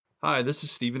Hi, this is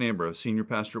Stephen Ambrose, Senior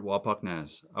Pastor at Wapak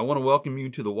Naz. I want to welcome you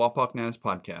to the Wapak Naz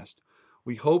podcast.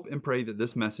 We hope and pray that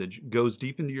this message goes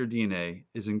deep into your DNA,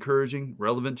 is encouraging,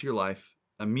 relevant to your life,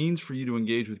 a means for you to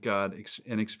engage with God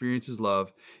and experience His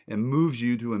love, and moves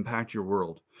you to impact your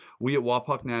world. We at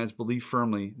Wapak Naz believe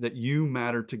firmly that you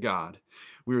matter to God.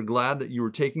 We are glad that you are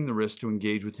taking the risk to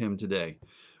engage with Him today.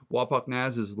 Wapak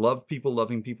Naz is love people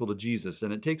loving people to Jesus,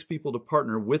 and it takes people to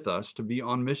partner with us to be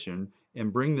on mission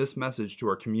and bring this message to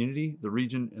our community, the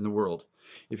region, and the world.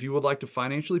 If you would like to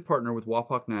financially partner with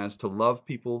Wapak Naz to love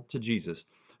people to Jesus,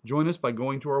 join us by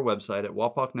going to our website at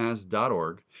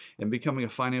wapaknaz.org and becoming a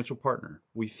financial partner.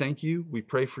 We thank you, we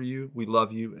pray for you, we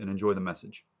love you, and enjoy the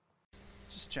message.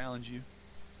 Just challenge you,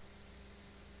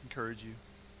 encourage you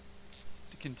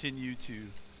to continue to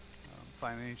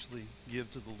financially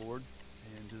give to the Lord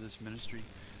and to this ministry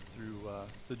through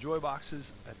the joy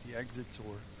boxes at the exits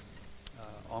or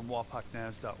on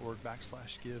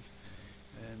wapaknaz.org/give.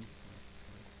 And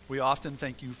we often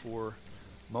thank you for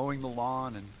mowing the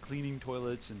lawn and cleaning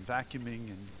toilets and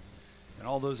vacuuming and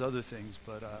all those other things,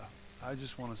 but I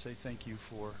just want to say thank you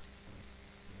for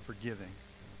giving.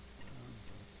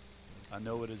 I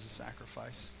know it is a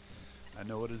sacrifice. I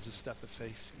know it is a step of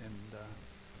faith, and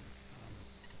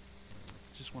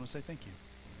just want to say thank you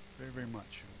very, very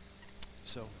much.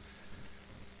 So,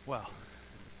 well,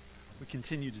 we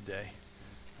continue today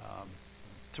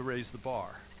to raise the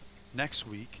bar. Next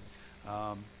week,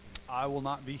 I will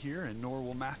not be here, and nor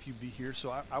will Matthew be here,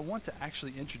 so I want to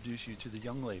actually introduce you to the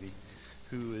young lady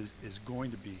who is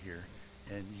going to be here,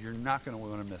 and you're not going to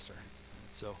want to miss her.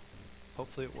 So,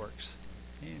 hopefully it works.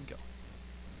 And go.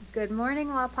 Good morning,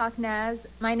 Wapak Naz.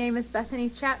 My name is Bethany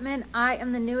Chapman. I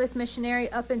am the newest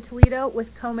missionary up in Toledo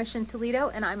with Co-Mission Toledo,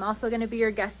 and I'm also going to be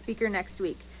your guest speaker next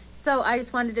week. So I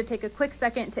just wanted to take a quick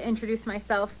second to introduce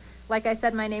myself. Like I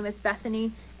said, my name is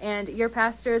Bethany, and your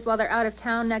pastors, while they're out of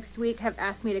town next week, have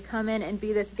asked me to come in and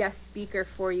be this guest speaker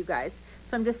for you guys.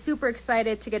 So I'm just super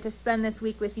excited to get to spend this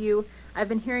week with you. I've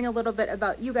been hearing a little bit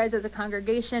about you guys as a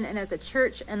congregation and as a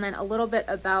church, and then a little bit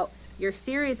about your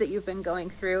series that you've been going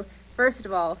through. First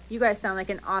of all, you guys sound like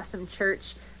an awesome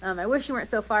church. I wish you weren't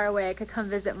so far away. I could come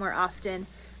visit more often.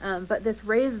 But this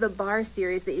Raise the Bar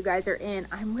series that you guys are in,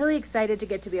 I'm really excited to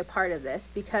get to be a part of this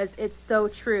because it's so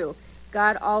true.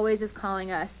 God always is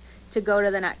calling us to go to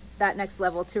that next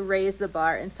level, to raise the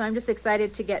bar. And so I'm just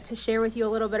excited to get to share with you a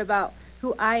little bit about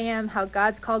who I am, how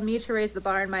God's called me to raise the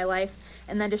bar in my life,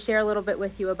 and then to share a little bit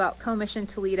with you about Co-Mission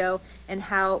Toledo and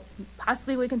how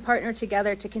possibly we can partner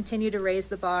together to continue to raise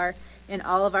the bar in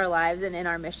all of our lives and in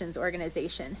our missions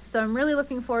organization. So I'm really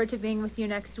looking forward to being with you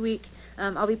next week.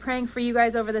 I'll be praying for you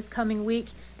guys over this coming week,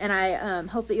 and I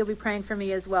hope that you'll be praying for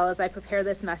me as well as I prepare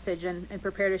this message and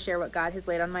prepare to share what God has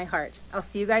laid on my heart. I'll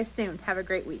see you guys soon. Have a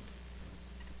great week.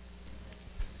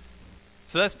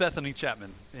 So that's Bethany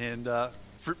Chapman, and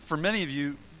for many of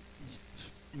you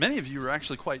are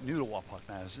actually quite new to Wapak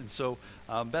Naz, and so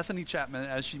Bethany Chapman,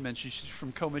 as she mentioned, she's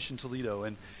from Co-Mission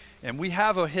Toledo, and we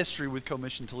have a history with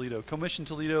Co-Mission Toledo. Co-Mission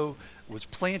Toledo was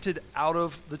planted out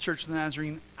of the Church of the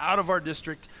Nazarene, out of our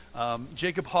district.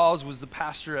 Jacob Hawes was the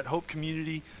pastor at Hope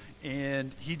Community,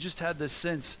 and he just had this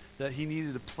sense that he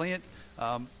needed to plant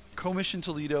Co-Mission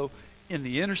Toledo in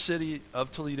the inner city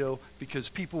of Toledo because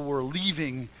people were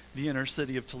leaving the inner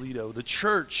city of Toledo. The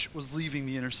church was leaving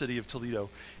the inner city of Toledo.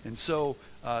 And so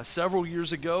several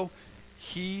years ago,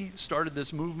 he started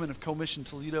this movement of Co-Mission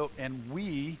Toledo, and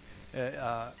we,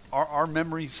 our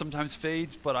memory sometimes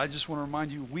fades, but I just want to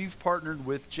remind you, we've partnered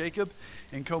with Jacob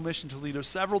and Co-Mission Toledo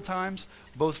several times,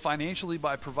 both financially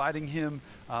by providing him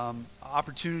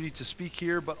opportunity to speak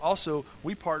here, but also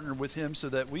we partnered with him so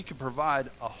that we could provide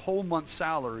a whole month's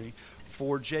salary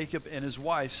for Jacob and his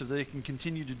wife so they can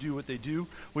continue to do what they do.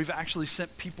 We've actually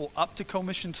sent people up to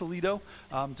Co-Mission Toledo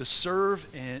to serve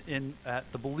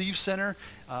at the Believe Center,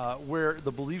 where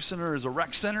the Believe Center is a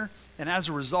rec center. And as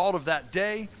a result of that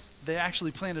day, they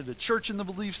actually planted a church in the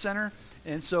Believe Center.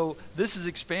 And so this is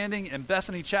expanding, and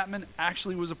Bethany Chapman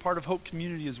actually was a part of Hope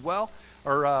Community as well. She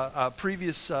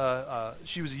was a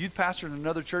youth pastor in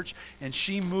another church, and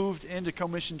she moved into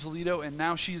Co-Mission Toledo, and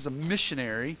now she's a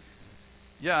missionary.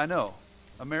 Yeah, I know.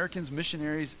 Americans,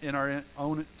 missionaries in our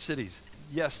own cities.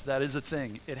 Yes, that is a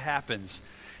thing. It happens.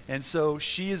 And so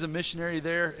she is a missionary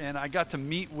there, and I got to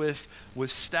meet with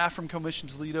staff from Co-Mission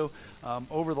Toledo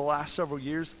over the last several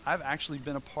years. I've actually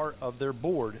been a part of their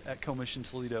board at Co-Mission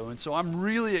Toledo, and so I'm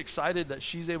really excited that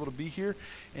she's able to be here,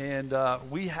 and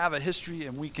we have a history,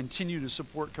 and we continue to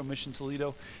support Co-Mission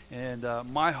Toledo, and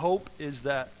my hope is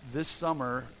that this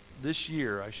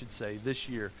year,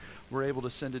 we're able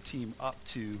to send a team up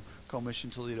to Co-Mission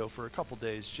Toledo for a couple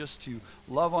days just to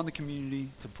love on the community,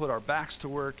 to put our backs to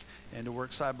work, and to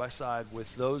work side by side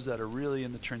with those that are really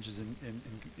in the trenches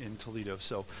in Toledo.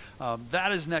 So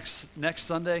that is next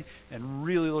Sunday, and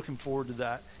really looking forward to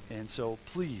that. And so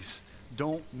please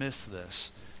don't miss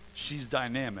this. She's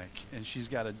dynamic, and she's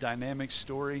got a dynamic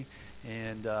story,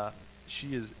 and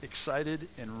she is excited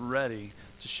and ready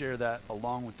to share that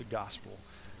along with the gospel.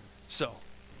 So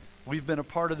we've been a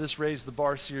part of this Raise the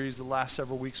Bar series the last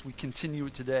several weeks. We continue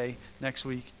it today, next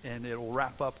week, and it will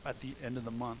wrap up at the end of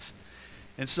the month.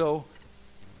 And so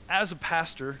as a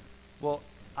pastor, well,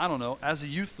 I don't know, as a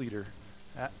youth leader,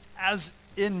 as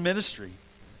in ministry,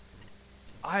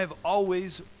 I have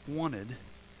always wanted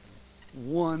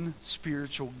one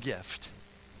spiritual gift.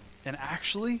 And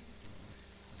actually,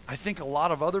 I think a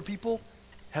lot of other people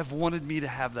have wanted me to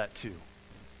have that too.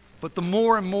 But the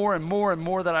more and more and more and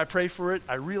more that I pray for it,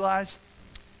 I realize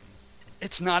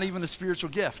it's not even a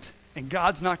spiritual gift, and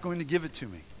God's not going to give it to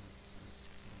me.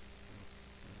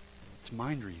 It's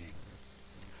mind reading.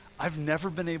 I've never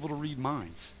been able to read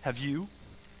minds. Have you?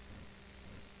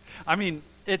 I mean,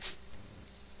 it's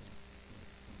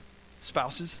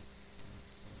spouses,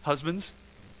 husbands,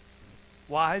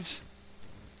 wives.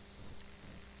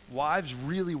 Wives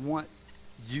really want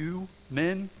you,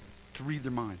 men, to read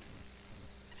their mind.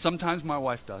 Sometimes my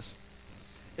wife does.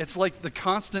 It's like the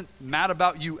constant mad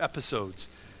about you episodes.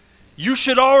 You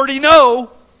should already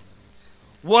know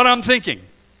what I'm thinking.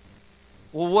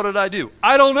 Well, what did I do?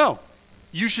 I don't know.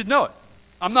 You should know it.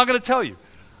 I'm not going to tell you.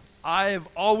 I've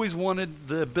always wanted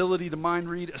the ability to mind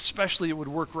read, especially it would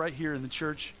work right here in the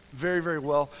church very, very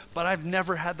well, but I've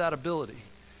never had that ability.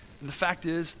 And the fact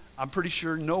is, I'm pretty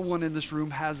sure no one in this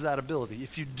room has that ability.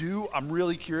 If you do, I'm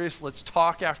really curious. Let's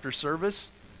talk after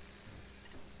service.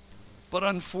 But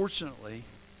unfortunately,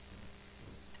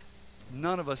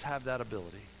 none of us have that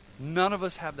ability. None of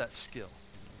us have that skill.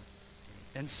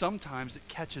 And sometimes it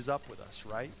catches up with us,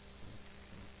 right?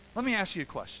 Let me ask you a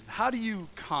question. How do you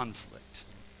conflict?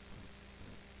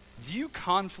 Do you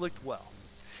conflict well?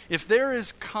 If there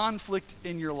is conflict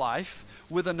in your life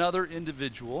with another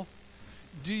individual,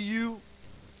 do you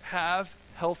have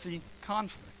healthy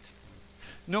conflict?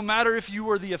 No matter if you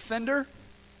are the offender,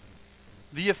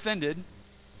 the offended,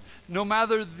 no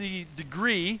matter the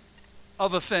degree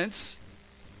of offense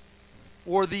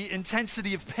or the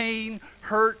intensity of pain,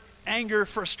 hurt, anger,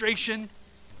 frustration,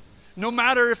 no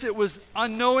matter if it was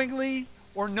unknowingly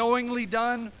or knowingly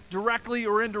done, directly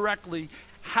or indirectly,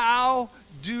 how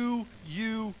do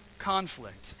you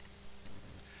conflict?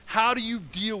 How do you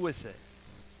deal with it?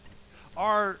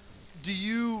 Do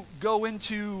you go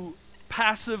into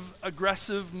passive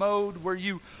aggressive mode where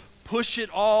you push it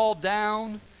all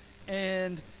down,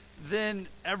 and then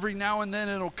every now and then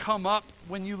it'll come up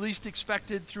when you least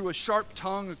expected through a sharp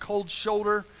tongue, a cold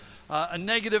shoulder, a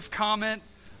negative comment,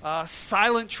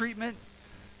 silent treatment?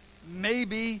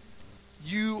 Maybe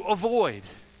you avoid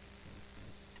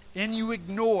and you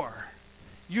ignore.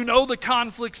 You know the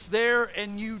conflict's there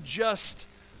and you just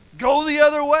go the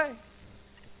other way.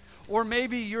 Or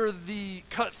maybe you're the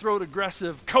cutthroat,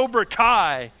 aggressive, Cobra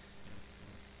Kai,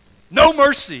 no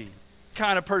mercy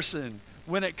kind of person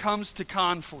when it comes to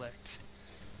conflict.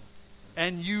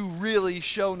 And you really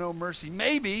show no mercy.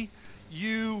 Maybe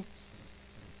you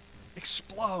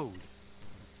explode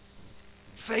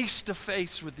face to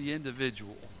face with the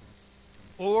individual.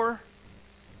 Or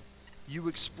you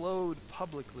explode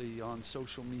publicly on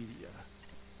social media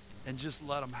and just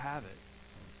let them have it.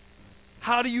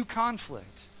 How do you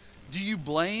conflict? Do you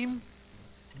blame?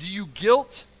 Do you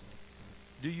guilt?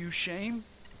 Do you shame?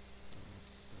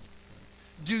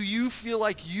 Do you feel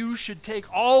like you should take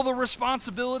all the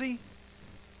responsibility?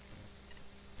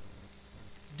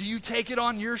 Do you take it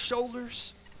on your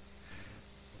shoulders?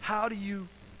 How do you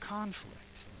conflict?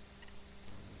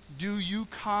 Do you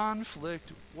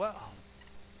conflict well?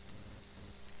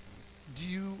 Do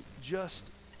you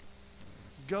just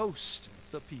ghost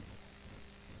the people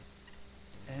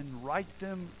and write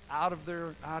them out of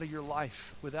your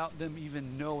life without them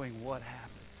even knowing what happened?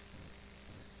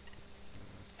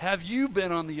 Have you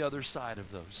been on the other side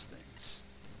of those things?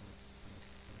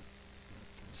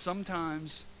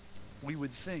 Sometimes we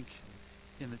would think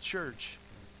in the church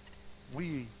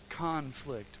we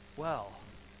conflict well.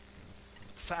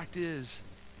 The fact is,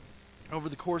 over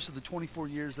the course of the 24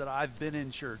 years that I've been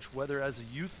in church, whether as a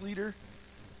youth leader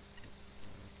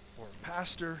or a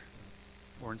pastor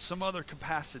or in some other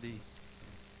capacity,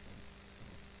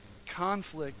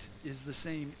 conflict is the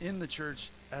same in the church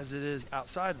as it is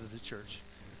outside of the church.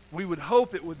 We would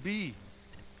hope it would be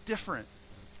different.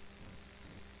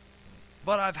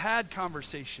 But I've had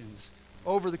conversations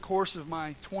over the course of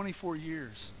my 24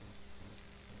 years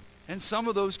And some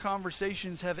of those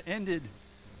conversations have ended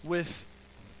with,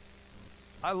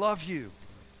 I love you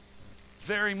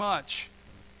very much,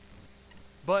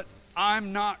 but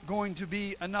I'm not going to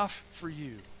be enough for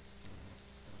you.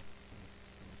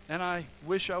 And I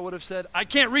wish I would have said, I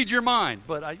can't read your mind,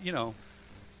 but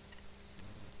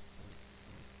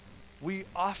we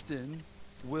often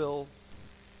will,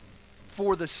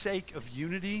 for the sake of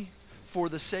unity, for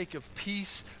the sake of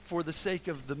peace, for the sake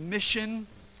of the mission,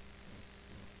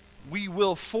 we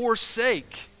will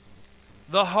forsake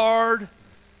the hard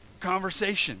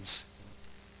conversations.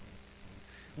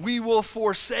 We will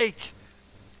forsake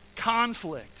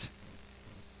conflict.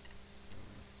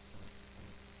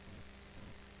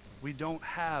 We don't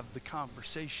have the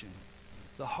conversation,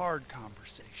 the hard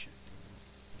conversation.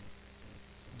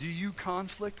 Do you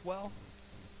conflict well?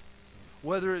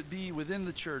 Whether it be within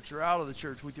the church or out of the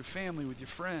church, with your family, with your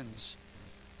friends,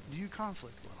 do you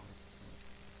conflict well?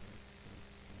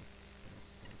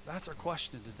 That's our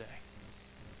question today.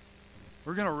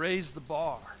 We're going to raise the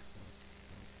bar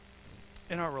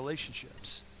in our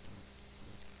relationships,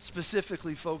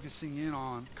 specifically focusing in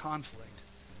on conflict.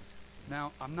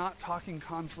 Now, I'm not talking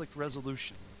conflict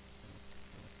resolution,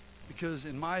 because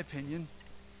in my opinion,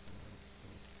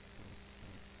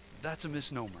 that's a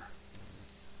misnomer.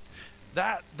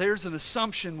 There's an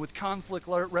assumption with conflict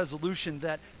resolution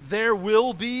that there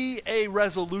will be a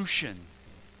resolution.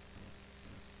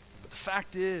 But the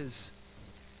fact is,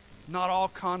 not all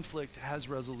conflict has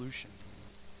resolution.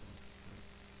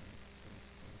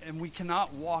 And we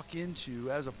cannot walk into,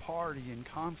 as a party in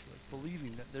conflict,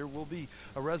 believing that there will be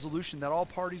a resolution that all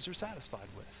parties are satisfied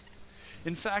with.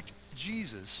 In fact,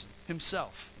 Jesus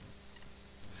himself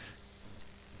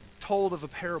told of a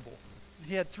parable.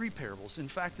 He had 3 parables. In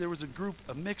fact, there was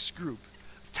a mixed group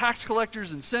of tax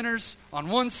collectors and sinners on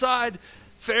one side,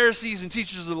 Pharisees and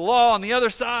teachers of the law on the other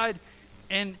side,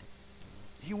 and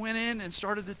he went in and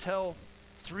started to tell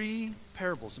 3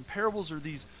 parables. And parables are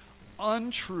these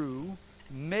untrue,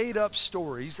 made-up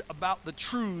stories about the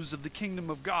truths of the kingdom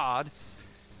of God,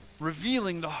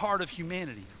 revealing the heart of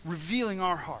humanity, revealing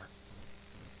our heart.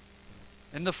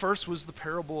 And the first was the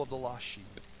parable of the lost sheep.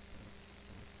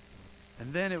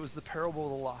 And then it was the parable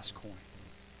of the lost coin.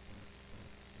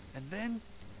 And then,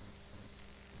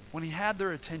 when he had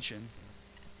their attention,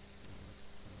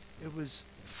 it was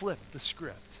flip the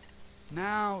script.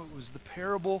 Now it was the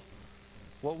parable,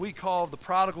 what we call the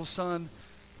prodigal son,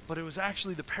 but it was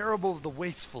actually the parable of the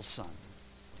wasteful son,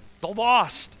 the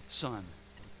lost son.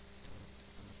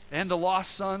 And the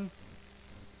lost son,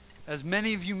 as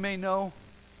many of you may know,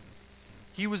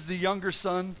 he was the younger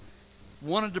son,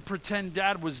 wanted to pretend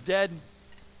dad was dead,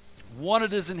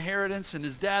 wanted his inheritance, and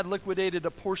his dad liquidated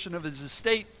a portion of his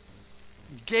estate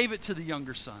and gave it to the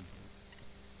younger son.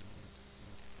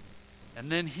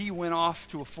 And then he went off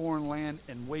to a foreign land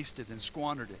and wasted and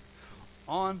squandered it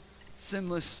on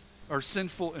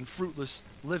sinful and fruitless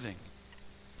living.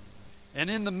 And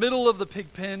in the middle of the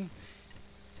pig pen,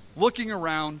 looking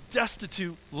around,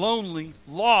 destitute, lonely,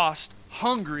 lost,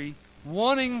 hungry,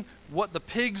 wanting what the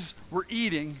pigs were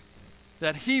eating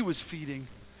that he was feeding,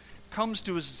 comes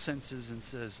to his senses and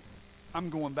says, I'm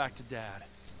going back to dad,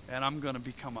 and I'm going to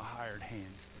become a hired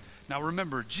hand. Now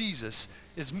remember, Jesus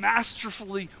is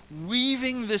masterfully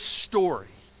weaving this story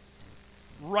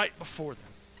right before them.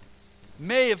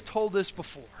 May have told this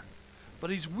before, but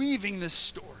he's weaving this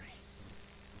story.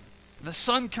 And the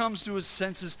son comes to his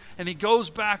senses, and he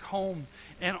goes back home,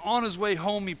 and on his way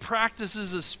home, he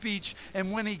practices a speech,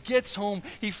 and when he gets home,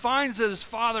 he finds that his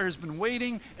father has been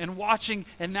waiting and watching,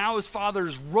 and now his father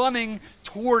is running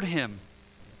toward him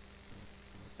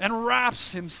and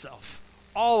wraps himself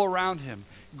all around him,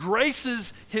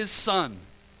 graces his son,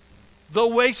 the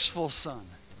wasteful son,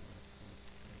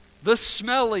 the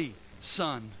smelly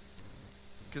son,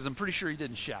 because I'm pretty sure he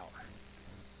didn't shower.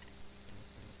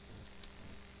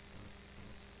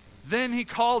 Then he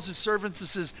calls his servants and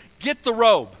says, get the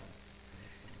robe,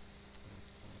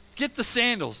 get the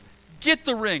sandals, get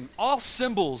the ring, all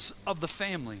symbols of the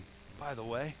family, by the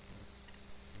way.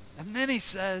 And then he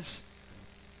says,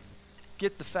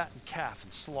 get the fattened calf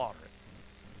and slaughter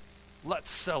it.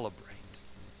 Let's celebrate.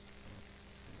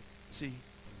 See,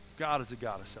 God is a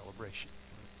God of celebration.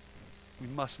 We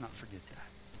must not forget that.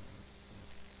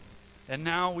 And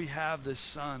now we have this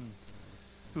son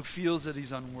who feels that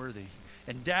he's unworthy.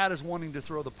 And dad is wanting to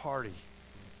throw the party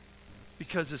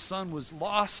because his son was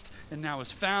lost and now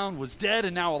is found, was dead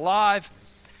and now alive.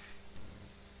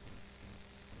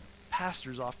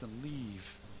 Pastors often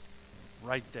leave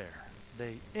right there.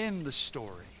 They end the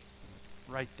story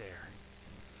right there.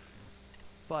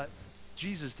 But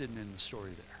Jesus didn't end the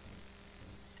story there.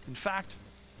 In fact,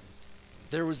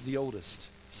 There was the oldest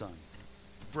son,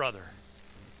 brother.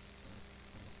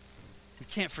 We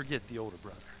can't forget the older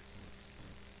brother.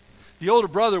 The older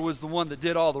brother was the one that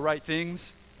did all the right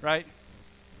things, right?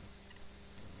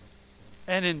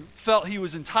 And felt he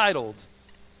was entitled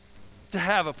to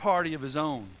have a party of his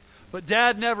own. But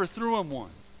Dad never threw him one.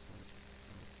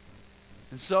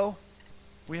 And so,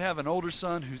 we have an older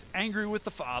son who's angry with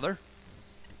the father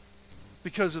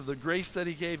because of the grace that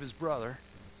he gave his brother,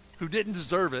 who didn't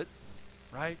deserve it,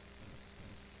 right?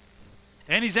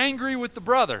 And he's angry with the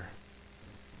brother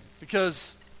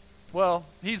because, well,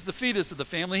 he's the fetus of the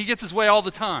family. He gets his way all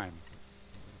the time.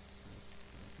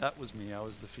 That was me. I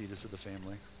was the fetus of the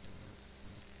family.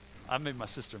 I made my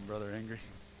sister and brother angry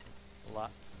a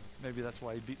lot. Maybe that's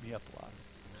why he beat me up a lot.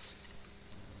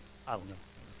 I don't know.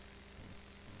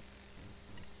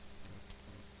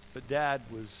 But Dad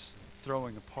was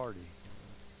throwing a party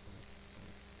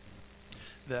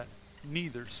that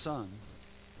neither son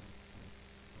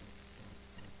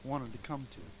wanted to come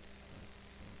to,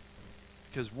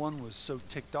 because one was so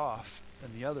ticked off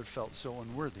and the other felt so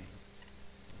unworthy.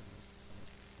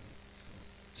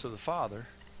 So the father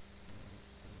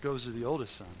goes to the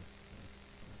oldest son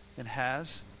and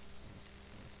has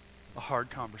a hard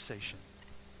conversation,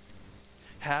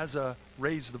 has a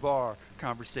raise the bar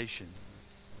conversation.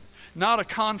 Not a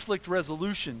conflict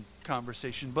resolution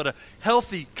conversation, but a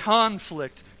healthy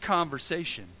conflict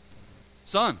conversation.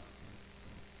 Son,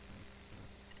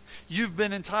 you've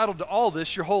been entitled to all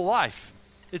this your whole life.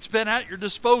 It's been at your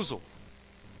disposal.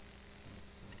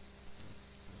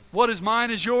 What is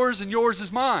mine is yours, and yours is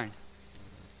mine.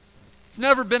 It's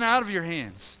never been out of your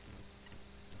hands.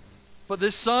 But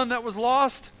this son that was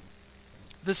lost,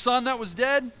 this son that was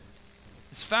dead,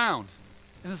 is found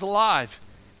and is alive.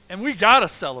 And we got to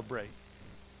celebrate.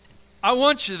 I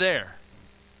want you there.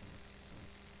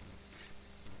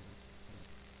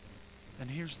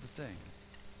 And here's the thing.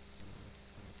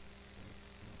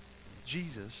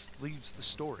 Jesus leaves the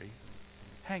story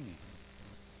hanging.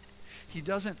 He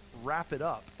doesn't wrap it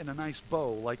up in a nice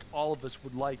bow like all of us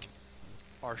would like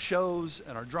our shows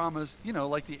and our dramas, you know,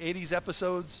 like the 80s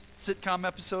episodes, sitcom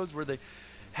episodes where they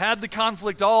had the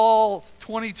conflict all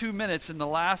 22 minutes, and the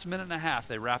last minute and a half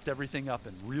they wrapped everything up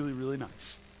in really, really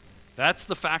nice. That's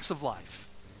the facts of life.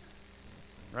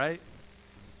 Right?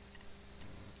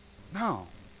 No.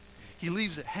 He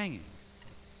leaves it hanging.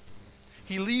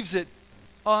 He leaves it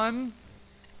unresolved.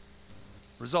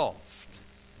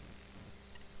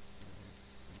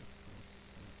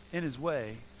 In his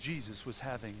way, Jesus was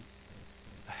having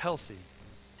a healthy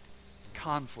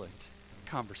conflict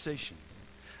conversation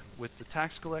with the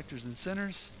tax collectors and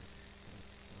sinners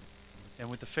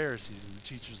and with the Pharisees and the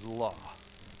teachers of the law.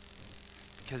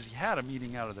 Because he had a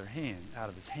meeting out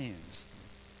of his hands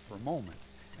for a moment.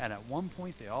 And at one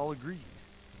point they all agreed,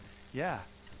 yeah,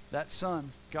 that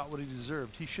son got what he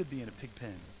deserved. He should be in a pig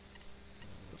pen.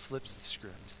 But flips the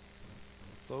script.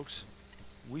 Folks,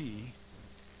 we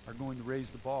are going to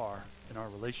raise the bar in our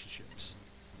relationships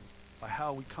by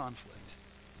how we conflict.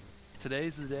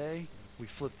 Today's the day we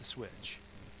flip the switch.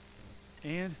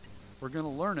 And we're going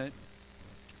to learn it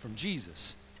from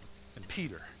Jesus and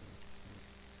Peter.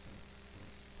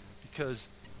 Because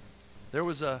there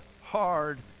was a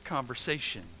hard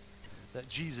conversation that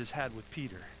Jesus had with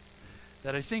Peter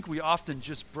that I think we often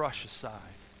just brush aside.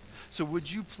 So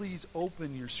would you please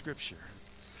open your scripture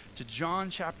to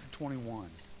John chapter 21.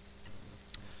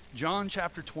 John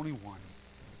chapter 21.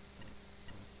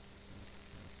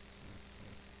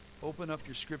 Open up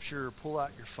your scripture or pull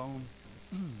out your phone.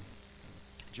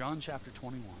 John chapter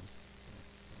 21.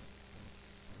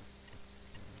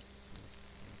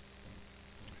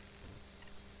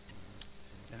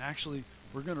 And actually,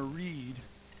 we're going to read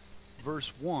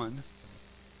verse 1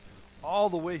 all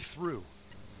the way through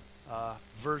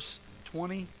verse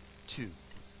 22.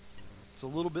 It's a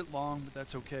little bit long, but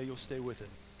that's okay. You'll stay with it.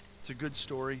 It's a good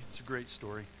story. It's a great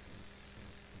story.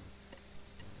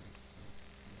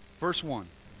 Verse 1.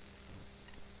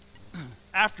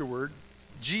 Afterward,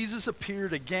 Jesus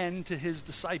appeared again to his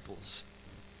disciples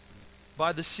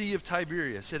by the Sea of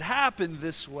Tiberias. It happened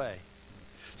this way.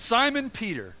 Simon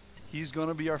Peter, he's going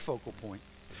to be our focal point,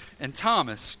 and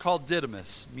Thomas, called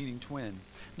Didymus, meaning twin,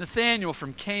 Nathanael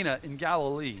from Cana in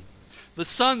Galilee, the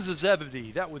sons of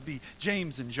Zebedee, that would be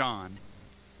James and John,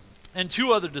 and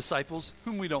two other disciples,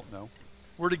 whom we don't know,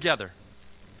 were together.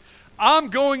 I'm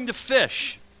going to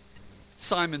fish,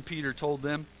 Simon Peter told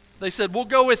them. They said, we'll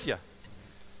go with you.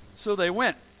 So they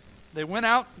went. They went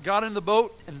out, got in the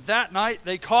boat, and that night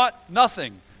they caught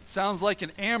nothing. Sounds like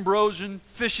an Ambrosian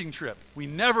fishing trip. We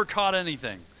never caught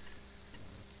anything.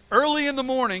 Early in the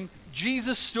morning,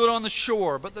 Jesus stood on the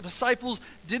shore, but the disciples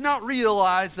did not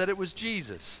realize that it was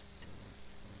Jesus.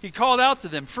 He called out to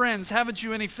them, "Friends, haven't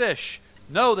you any fish?"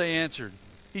 "No," they answered.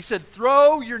 He said,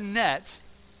 "Throw your net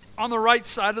on the right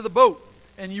side of the boat,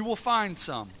 and you will find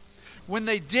some." When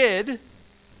they did,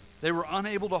 they were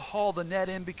unable to haul the net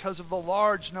in because of the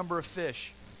large number of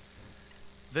fish.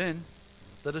 Then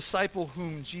the disciple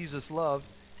whom Jesus loved,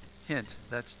 hint,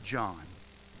 that's John,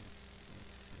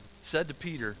 said to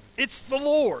Peter, "It's the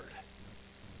Lord."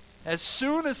 As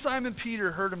soon as Simon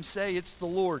Peter heard him say, "It's the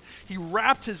Lord," he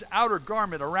wrapped his outer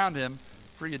garment around him,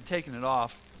 for he had taken it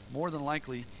off. More than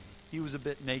likely, he was a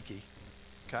bit naked,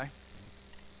 okay?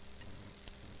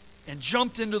 And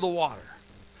jumped into the water.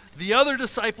 The other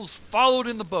disciples followed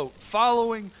in the boat,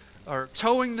 towing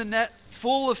the net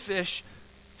full of fish,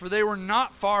 for they were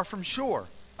not far from shore,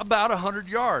 about 100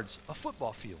 yards, a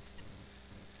football field.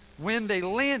 When they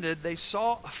landed, they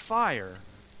saw a fire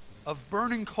of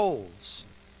burning coals.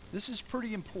 This is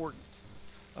pretty important.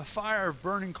 A fire of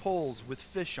burning coals with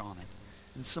fish on it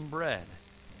and some bread.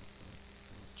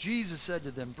 Jesus said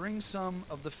to them, "Bring some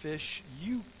of the fish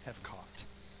you have caught."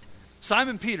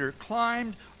 Simon Peter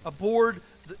climbed aboard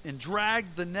and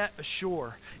dragged the net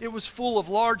ashore. It was full of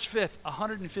large fish,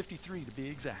 153 to be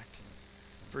exact,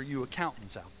 for you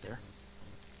accountants out there.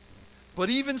 But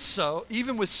even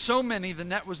with so many, the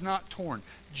net was not torn.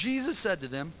 Jesus said to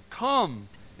them, "Come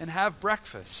and have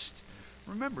breakfast."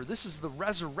 Remember, this is the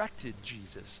resurrected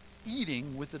Jesus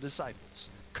eating with the disciples.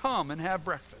 Come and have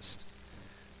breakfast.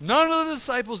 None of the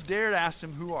disciples dared ask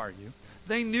him, "Who are you?"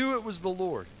 They knew it was the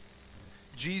Lord.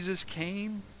 Jesus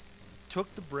came,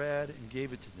 took the bread, and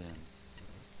gave it to them,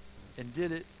 and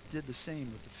did the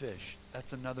same with the fish.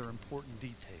 That's another important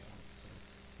detail.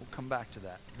 We'll come back to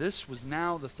that. This was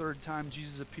now the third time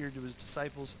Jesus appeared to his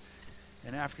disciples,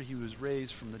 and after he was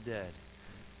raised from the dead.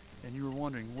 And you were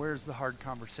wondering, where's the hard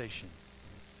conversation?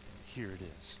 Here it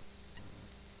is.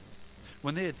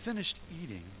 When they had finished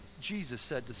eating, Jesus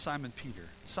said to Simon Peter,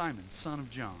 "Simon, son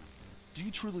of John, do you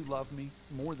truly love me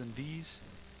more than these?"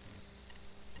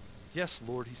 "Yes,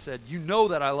 Lord," he said. "You know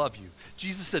that I love you."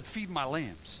 Jesus said, "Feed my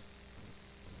lambs."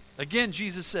 Again,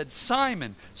 Jesus said,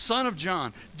 "Simon, son of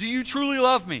John, do you truly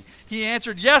love me?" He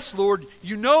answered, "Yes, Lord,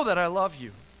 you know that I love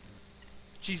you."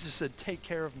 Jesus said, "Take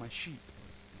care of my sheep."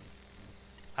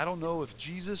 I don't know if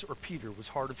Jesus or Peter was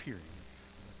hard of hearing,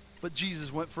 but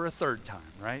Jesus went for a third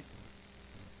time, right?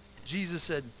 Jesus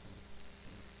said,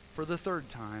 for the third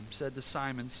time, said to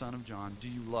Simon, son of John, "Do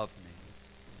you love me?"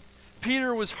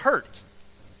 Peter was hurt.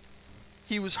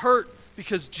 He was hurt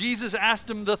because Jesus asked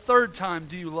him the third time,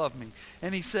 "Do you love me?"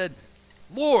 And he said,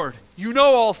 "Lord, you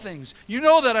know all things. You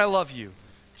know that I love you."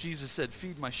 Jesus said,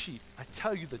 "Feed my sheep. I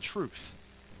tell you the truth.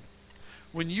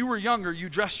 When you were younger, you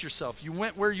dressed yourself. You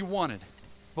went where you wanted.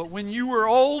 But when you were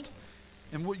old,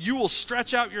 you will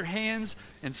stretch out your hands,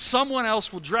 and someone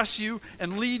else will dress you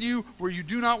and lead you where you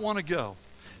do not want to go."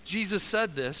 Jesus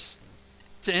said this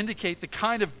to indicate the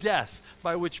kind of death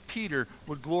by which Peter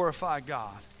would glorify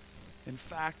God. In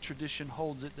fact, tradition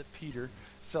holds it that Peter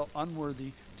felt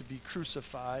unworthy to be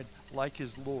crucified like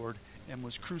his Lord and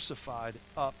was crucified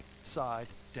upside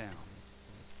down.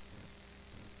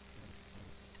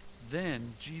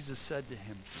 Then Jesus said to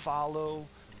him, "Follow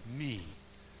me."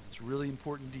 It's a really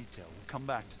important detail. We'll come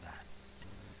back to that.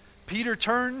 Peter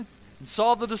turned and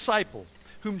saw the disciple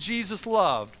whom Jesus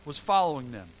loved was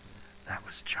following them. That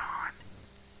was John.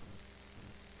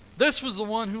 This was the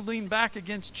one who leaned back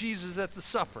against Jesus at the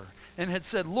supper and had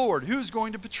said, "Lord, who's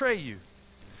going to betray you?"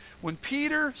 When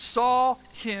Peter saw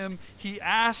him, he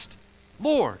asked,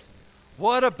 "Lord,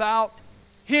 what about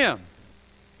him?"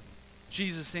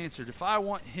 Jesus answered, "If I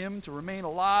want him to remain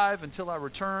alive until I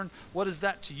return, what is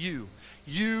that to you?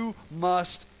 You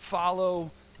must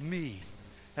follow me."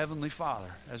 Heavenly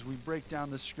Father, as we break down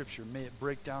this scripture, may it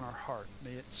break down our heart.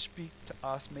 May it speak to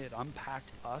us. May it unpack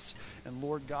us. And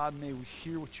Lord God, may we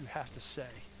hear what you have to say.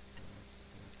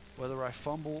 Whether I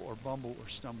fumble or bumble or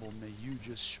stumble, may you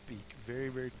just speak very,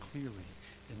 very clearly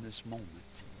in this moment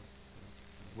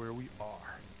where we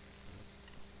are.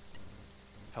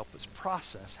 Help us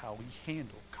process how we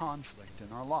handle conflict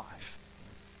in our life.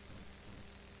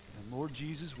 And Lord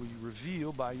Jesus, will you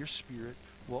reveal by your Spirit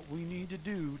what we need to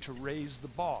do to raise the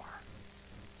bar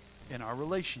in our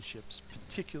relationships,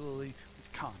 particularly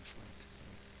with conflict.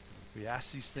 We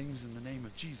ask these things in the name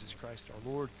of Jesus Christ, our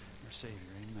Lord and our Savior.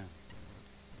 Amen.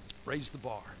 Raise the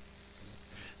bar.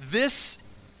 This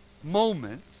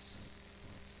moment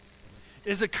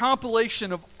is a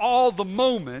compilation of all the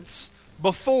moments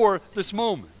before this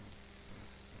moment.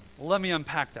 Well, let me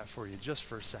unpack that for you just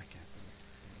for a second.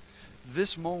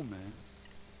 This moment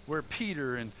where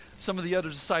Peter and some of the other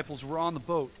disciples were on the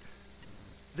boat,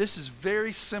 This is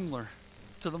very similar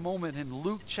to the moment in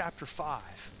Luke chapter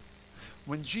 5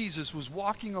 when Jesus was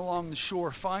walking along the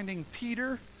shore finding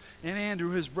Peter and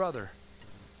Andrew, his brother,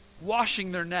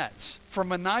 washing their nets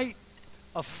from a night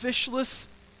of fishless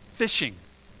fishing.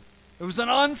 It was an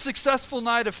unsuccessful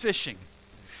night of fishing.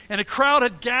 And a crowd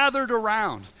had gathered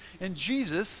around. And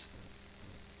Jesus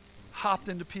hopped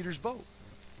into Peter's boat.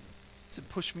 He said,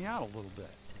 push me out a little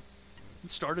bit. And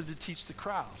started to teach the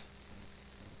crowd.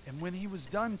 And when he was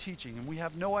done teaching, and we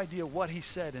have no idea what he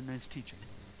said in his teaching,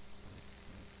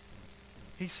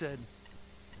 he said,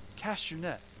 cast your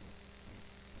net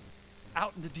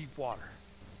out into deep water.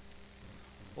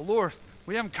 Well, Lord,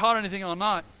 we haven't caught anything all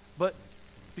night, but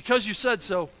because you said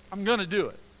so, I'm going to do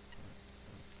it.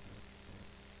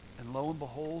 And lo and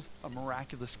behold, a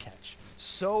miraculous catch.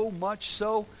 So much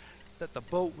so that the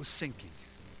boat was sinking.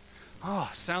 Oh,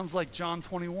 sounds like John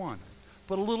 21,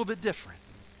 but a little bit different.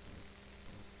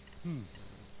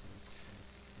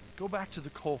 Go back to the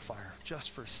coal fire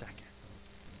just for a second.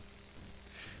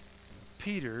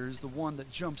 Peter is the one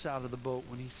that jumps out of the boat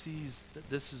when he sees that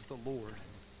this is the Lord.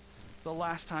 The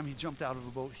last time he jumped out of a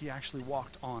boat, he actually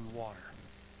walked on water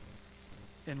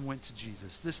and went to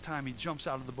Jesus. This time he jumps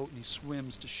out of the boat and he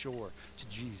swims to shore to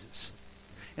Jesus.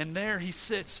 And there he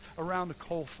sits around a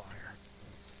coal fire.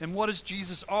 And what does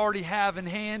Jesus already have in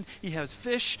hand? He has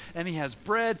fish and he has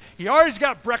bread. He already's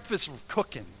got breakfast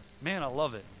cooking. Man, I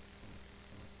love it.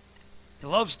 He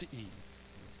loves to eat.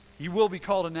 He will be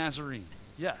called a Nazarene.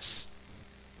 Yes.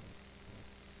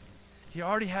 He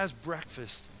already has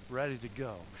breakfast ready to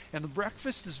go. And the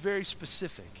breakfast is very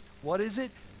specific. What is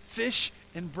it? Fish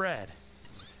and bread.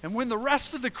 And when the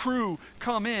rest of the crew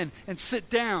come in and sit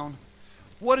down,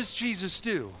 what does Jesus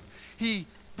do? He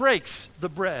breaks the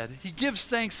bread. He gives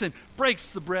thanks and breaks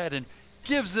the bread and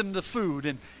gives them the food.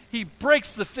 And he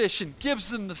breaks the fish and gives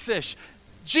them the fish.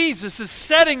 Jesus is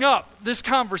setting up this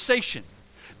conversation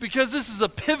because this is a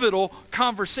pivotal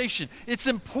conversation. It's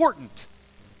important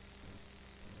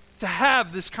to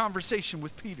have this conversation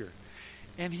with Peter.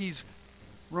 And he's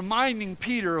reminding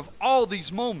Peter of all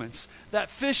these moments. That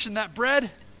fish and that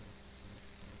bread,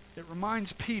 it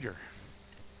reminds Peter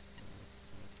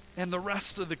and the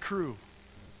rest of the crew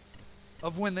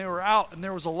of when they were out and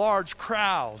there was a large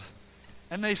crowd.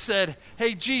 And they said,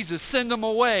 hey, Jesus, send them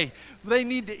away. They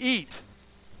need to eat.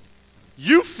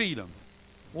 You feed them.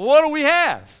 Well, what do we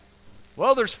have?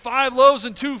 Well, there's 5 loaves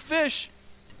and 2 fish.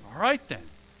 All right then.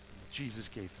 Jesus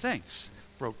gave thanks,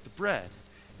 broke the bread,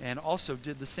 and also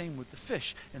did the same with the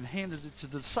fish and handed it to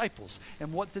the disciples.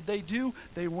 And what did they do?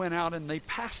 They went out and they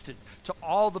passed it to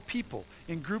all the people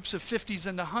in groups of 50s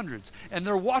and 100s. And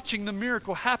they're watching the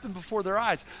miracle happen before their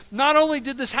eyes. Not only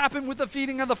did this happen with the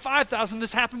feeding of the 5,000,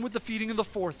 this happened with the feeding of the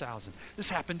 4,000. This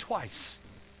happened twice.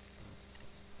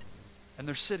 And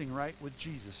they're sitting right with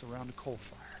Jesus around a coal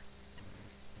fire.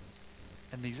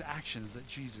 And these actions that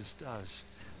Jesus does,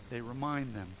 they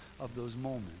remind them of those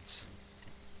moments.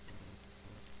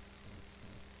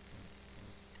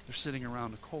 They're sitting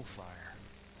around a coal fire.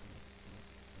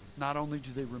 Not only do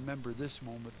they remember this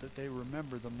moment, but they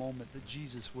remember the moment that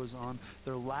Jesus was on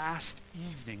their last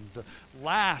evening, the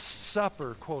last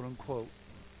supper, quote unquote,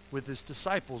 with his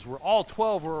disciples, where all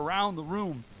 12 were around the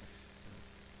room.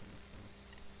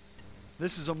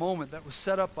 This is a moment that was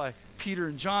set up by Peter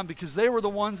and John because they were the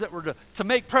ones that were to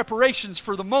make preparations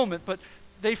for the moment, but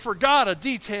they forgot a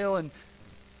detail, and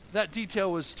that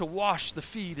detail was to wash the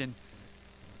feet. And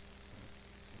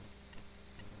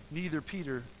neither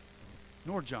Peter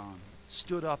nor John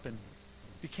stood up and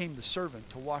became the servant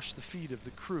to wash the feet of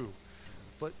the crew.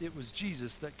 But it was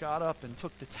Jesus that got up and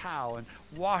took the towel and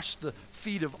washed the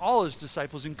feet of all his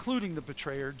disciples, including the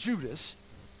betrayer, Judas.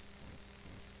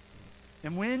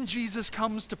 And when Jesus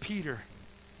comes to Peter,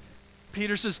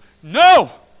 Peter says, no,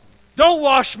 don't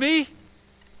wash me.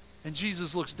 And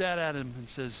Jesus looks dead at him and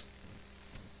says,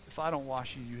 if I don't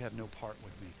wash you, you have no part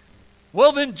with me.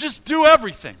 Well, then just do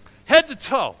everything, head to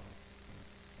toe.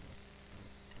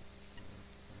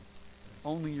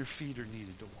 Only your feet are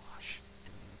needed to wash.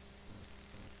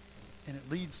 And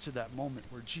it leads to that moment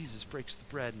where Jesus breaks the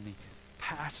bread and he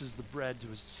passes the bread to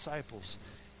his disciples.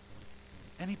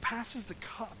 And he passes the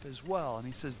cup as well. And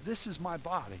he says, this is my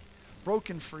body,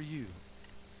 broken for you.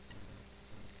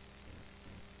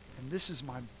 And this is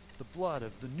the blood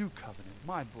of the new covenant,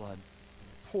 my blood,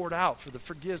 poured out for the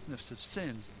forgiveness of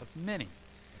sins of many.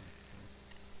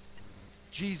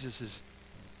 Jesus is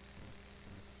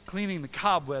cleaning the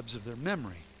cobwebs of their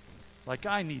memory, like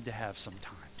I need to have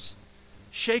sometimes.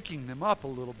 Shaking them up a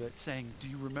little bit, saying, do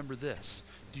you remember this?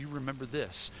 Do you remember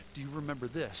this? Do you remember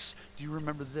this? Do you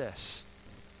remember this?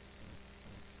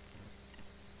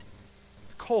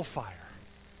 The coal fire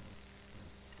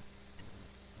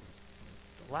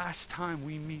last time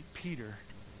we meet Peter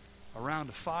around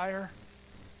a fire,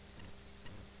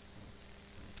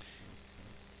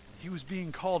 he was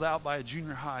being called out by a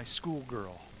junior high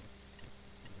schoolgirl.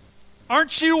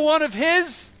 Aren't you one of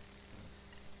his?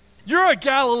 You're a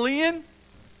Galilean.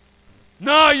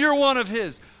 No, you're one of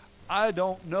his. I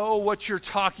don't know what you're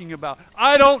talking about.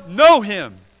 I don't know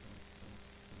him.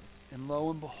 And lo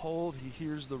and behold, he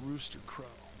hears the rooster crow.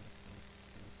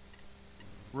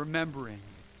 Remembering,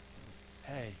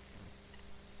 hey,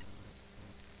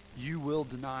 you will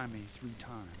deny me 3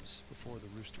 times before the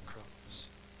rooster crows.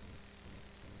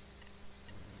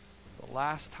 The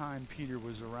last time Peter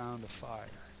was around a fire,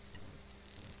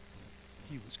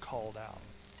 he was called out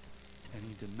and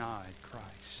he denied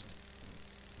Christ.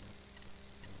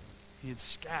 He had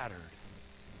scattered.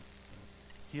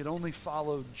 He had only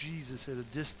followed Jesus at a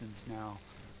distance now,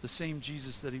 the same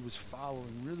Jesus that he was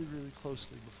following really, really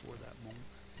closely before that moment.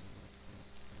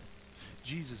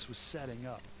 Jesus was setting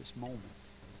up this moment.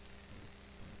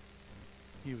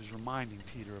 He was reminding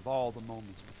Peter of all the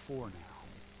moments before now,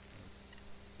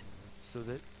 so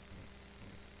that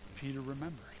Peter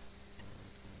remembered.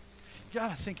 You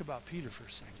got to think about Peter for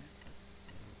a second.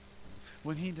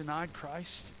 When he denied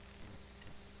Christ,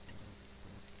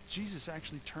 Jesus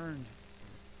actually turned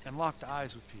and locked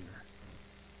eyes with Peter.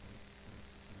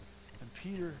 And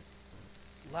Peter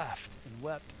left and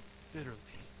wept bitterly.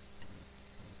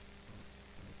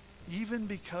 Even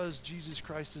because Jesus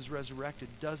Christ is resurrected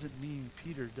doesn't mean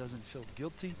Peter doesn't feel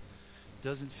guilty,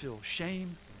 doesn't feel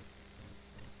shame,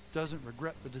 doesn't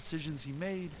regret the decisions he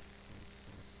made,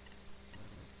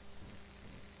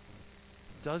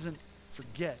 doesn't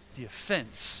forget the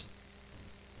offense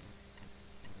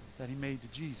that he made to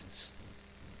Jesus.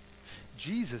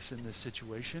 Jesus in this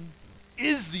situation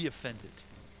is the offended.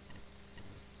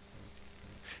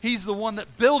 He's the one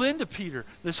that built into Peter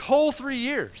this whole 3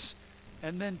 years.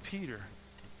 And then Peter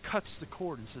cuts the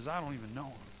cord and says, I don't even know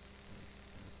him.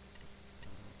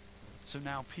 So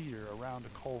now Peter around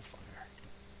a coal fire.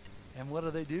 And what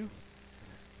do?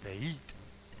 They eat.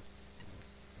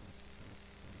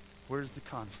 Where's the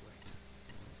conflict?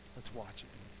 Let's watch it.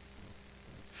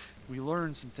 We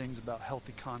learn some things about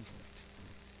healthy conflict.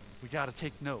 We got to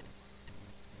take note.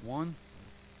 1,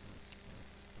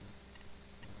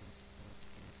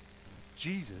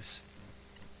 Jesus,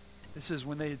 it says,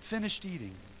 when they had finished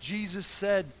eating, Jesus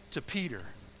said to Peter.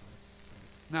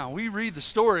 Now, we read the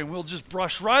story and we'll just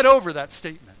brush right over that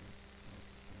statement.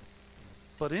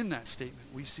 But in that statement,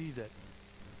 we see that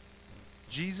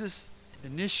Jesus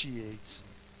initiates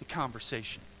the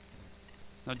conversation.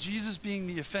 Now, Jesus, being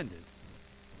the offended,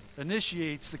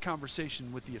 initiates the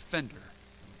conversation with the offender.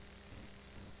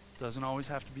 Doesn't always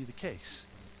have to be the case.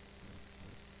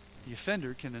 The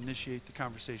offender can initiate the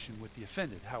conversation with the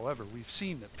offended. However, we've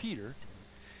seen that Peter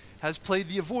has played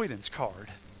the avoidance card,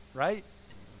 right?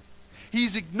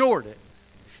 He's ignored it.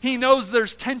 He knows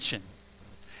there's tension.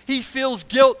 He feels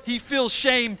guilt, he feels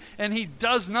shame, and he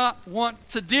does not want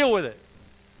to deal with it.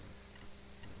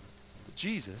 But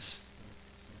Jesus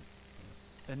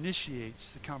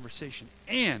initiates the conversation.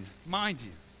 And, mind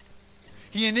you,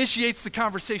 he initiates the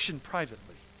conversation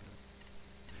privately.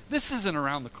 This isn't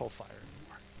around the coal fire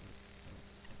anymore.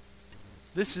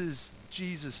 This is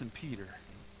Jesus and Peter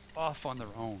off on their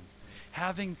own,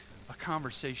 having a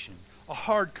conversation, a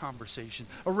hard conversation,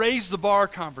 a raise the bar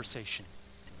conversation,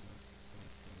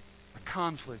 a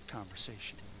conflict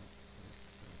conversation.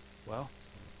 Well,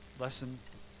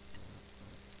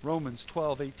 Romans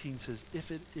 12:18 says,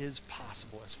 if it is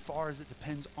possible, as far as it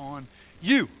depends on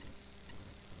you,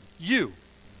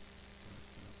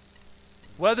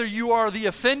 whether you are the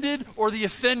offended or the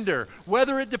offender,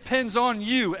 whether it depends on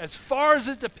you, as far as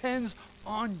it depends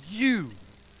on you,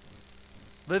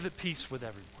 live at peace with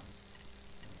everyone.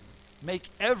 Make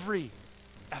every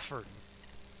effort.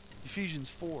 Ephesians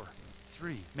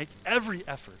 4:3. Make every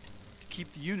effort to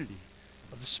keep the unity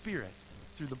of the Spirit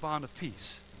through the bond of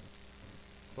peace.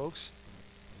 Folks,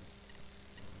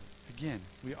 again,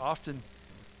 we often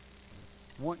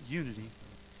want unity.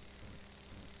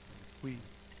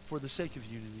 For the sake of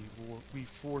unity, we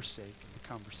forsake the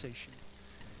conversation.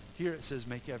 Here it says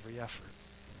make every effort.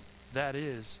 That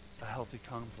is a healthy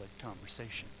conflict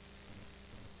conversation.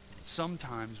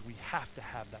 Sometimes we have to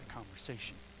have that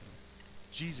conversation.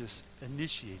 Jesus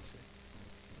initiates it.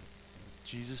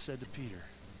 Jesus said to Peter,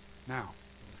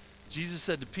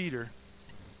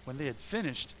 when they had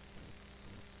finished,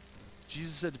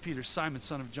 Jesus said to Peter, Simon,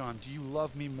 son of John, do you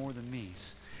love me more than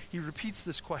these? He repeats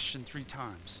this question 3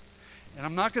 times. And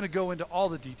I'm not going to go into all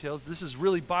the details. This is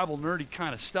really Bible nerdy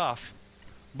kind of stuff.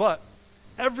 But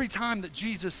every time that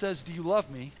Jesus says, do you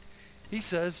love me? He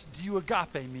says, do you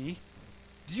agape me?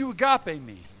 Do you agape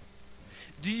me?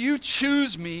 Do you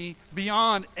choose me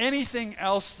beyond anything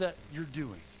else that you're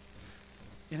doing?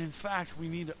 And in fact, we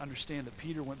need to understand that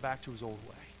Peter went back to his old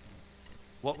way.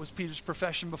 What was Peter's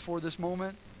profession before this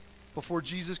moment? Before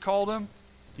Jesus called him?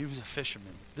 He was a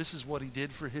fisherman. This is what he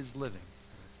did for his living.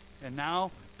 And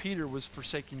now Peter was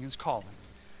forsaking his calling.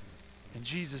 And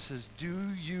Jesus says, do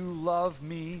you love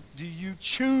me? Do you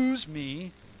choose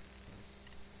me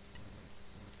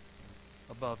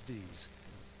above these?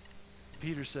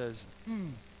 Peter says,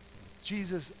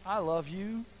 Jesus, I love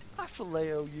you. I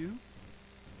phileo you.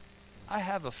 I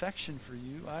have affection for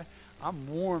you. I'm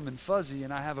warm and fuzzy,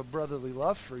 and I have a brotherly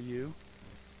love for you.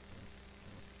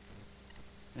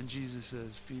 And Jesus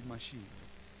says, feed my sheep.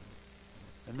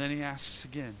 And then he asks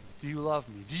again, do you love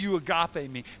me? Do you agape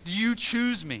me? Do you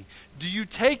choose me? Do you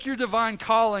take your divine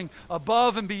calling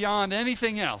above and beyond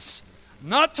anything else? I'm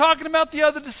not talking about the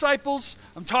other disciples.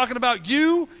 I'm talking about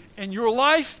you and your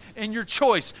life and your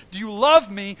choice. Do you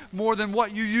love me more than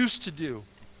what you used to do?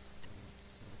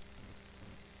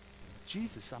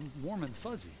 Jesus, I'm warm and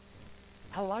fuzzy.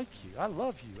 I like you. I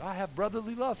love you. I have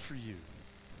brotherly love for you.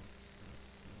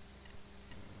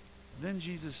 Then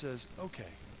Jesus says,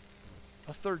 okay,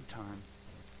 a third time,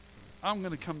 I'm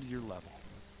going to come to your level,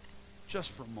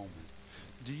 just for a moment.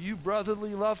 Do you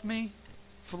brotherly love me?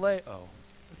 Phileo.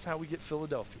 That's how we get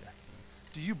Philadelphia.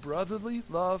 Do you brotherly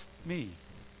love me?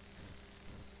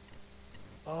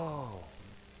 Oh,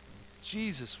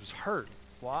 Jesus was hurt.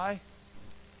 Why?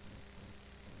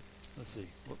 Let's see.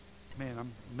 Well, man,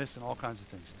 I'm missing all kinds of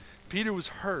things. Peter was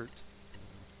hurt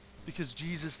because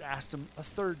Jesus asked him a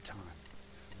third time.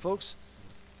 Folks,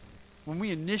 when we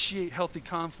initiate healthy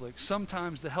conflict,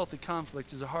 sometimes the healthy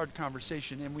conflict is a hard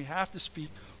conversation, and we have to speak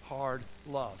hard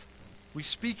love. We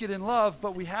speak it in love,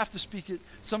 but we have to speak it,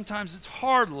 sometimes it's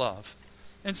hard love.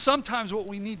 And sometimes what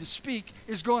we need to speak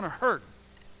is going to hurt.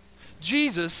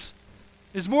 Jesus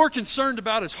is more concerned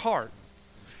about his heart.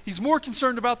 He's more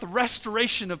concerned about the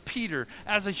restoration of Peter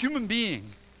as a human being,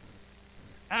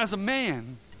 as a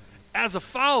man, as a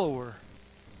follower,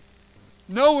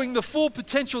 knowing the full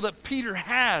potential that Peter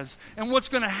has and what's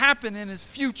going to happen in his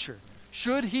future,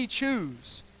 should he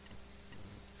choose.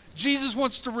 Jesus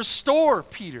wants to restore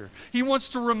Peter. He wants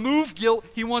to remove guilt.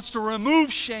 He wants to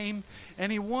remove shame.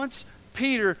 And he wants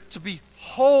Peter to be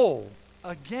whole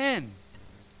again.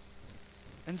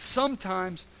 And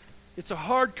sometimes it's a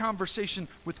hard conversation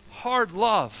with hard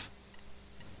love.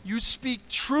 You speak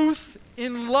truth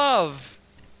in love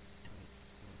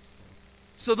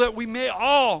so that we may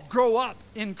all grow up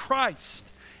in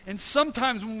Christ. And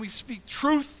sometimes when we speak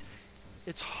truth,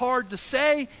 it's hard to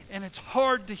say and it's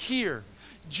hard to hear.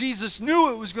 Jesus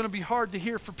knew it was going to be hard to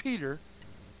hear for Peter,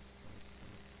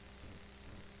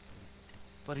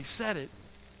 but he said it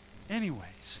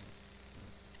anyways.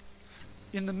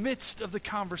 In the midst of the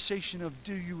conversation of,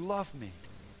 do you love me?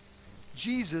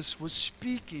 Jesus was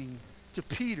speaking to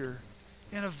Peter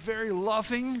in a very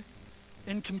loving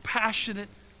and compassionate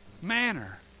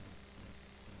manner.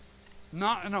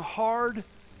 Not in a hard,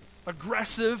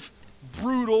 aggressive,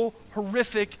 brutal,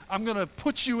 horrific, I'm going to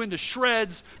put you into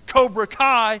shreds, Cobra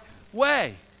Kai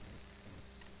way.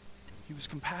 He was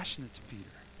compassionate to Peter.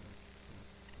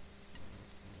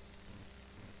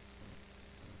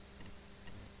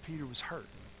 Peter was hurt.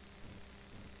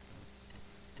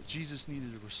 But Jesus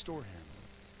needed to restore him.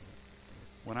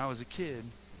 When I was a kid,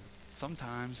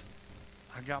 sometimes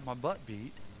I got my butt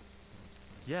beat.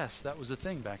 Yes, that was a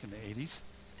thing back in the 80s.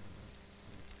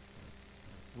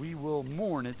 We will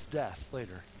mourn its death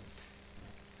later.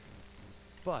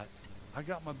 But I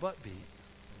got my butt beat.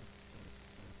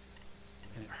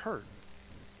 And it hurt.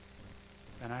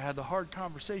 And I had the hard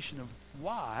conversation of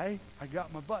why I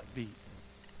got my butt beat.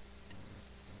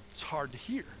 It's hard to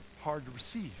hear, hard to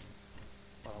receive.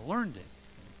 But I learned it.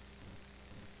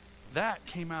 That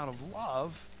came out of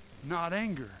love, not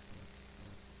anger.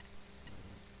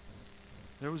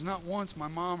 There was not once my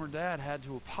mom or dad had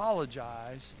to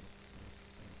apologize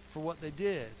for what they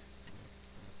did,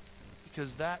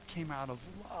 because that came out of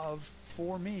love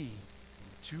for me,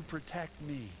 to protect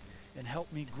me and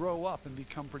help me grow up and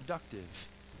become productive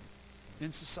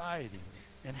in society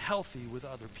and healthy with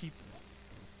other people.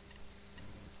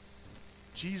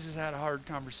 Jesus had a hard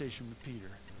conversation with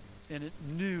Peter, and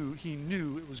he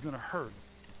knew it was going to hurt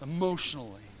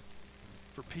emotionally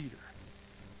for Peter.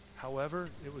 However,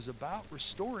 it was about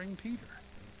restoring Peter.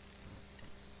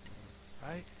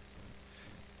 Right?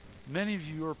 Many of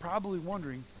you are probably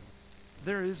wondering,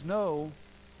 there is no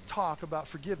talk about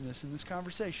forgiveness in this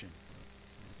conversation.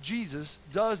 Jesus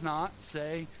does not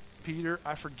say, Peter,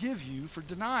 I forgive you for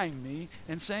denying me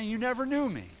and saying you never knew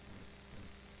me.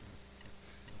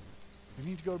 We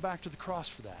need to go back to the cross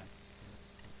for that.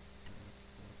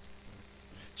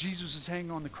 Jesus is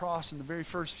hanging on the cross. In the very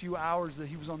first few hours that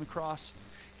he was on the cross,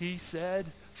 he said,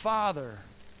 Father,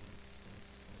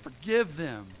 forgive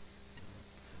them,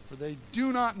 for they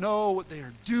do not know what they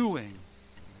are doing.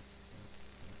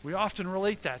 We often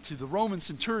relate that to the Roman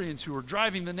centurions who were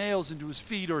driving the nails into his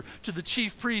feet, or to the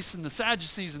chief priests and the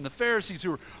Sadducees and the Pharisees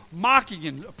who were mocking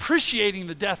and appreciating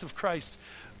the death of Christ.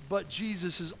 But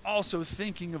Jesus is also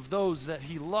thinking of those that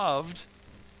he loved,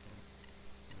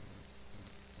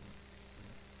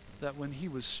 that when he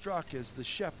was struck as the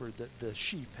shepherd, that the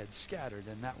sheep had scattered,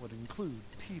 and that would include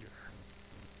Peter.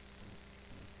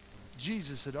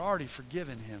 Jesus had already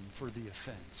forgiven him for the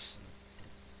offense.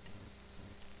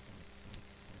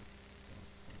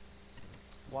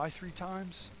 Why 3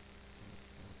 times?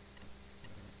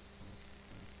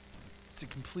 It's a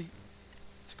completion.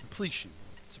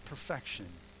 It's a perfection,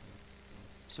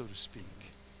 so to speak.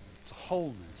 It's a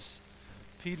wholeness.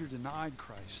 Peter denied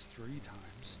Christ 3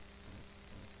 times,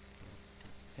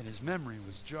 and his memory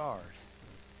was jarred.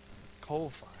 Coal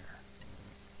fire,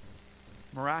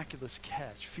 miraculous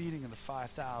catch, feeding of the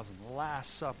 5,000, the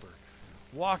Last Supper,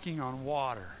 walking on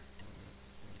water,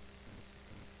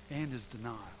 and his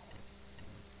denial.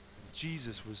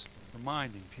 Jesus was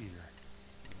reminding Peter,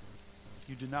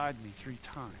 you denied me 3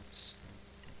 times.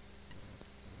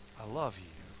 I love you.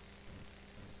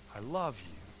 I love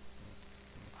you.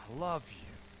 I love you.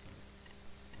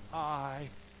 I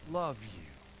love you.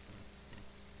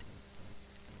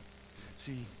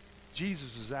 See,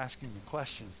 Jesus was asking the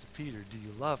questions to Peter, do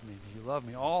you love me? Do you love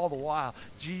me? All the while,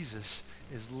 Jesus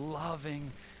is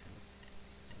loving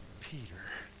Peter.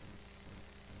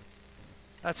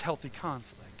 That's healthy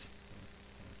conflict.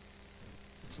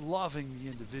 It's loving the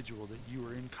individual that you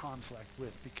are in conflict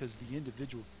with, because the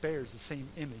individual bears the same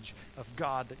image of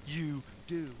God that you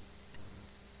do.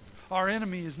 Our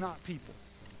enemy is not people.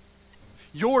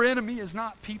 Your enemy is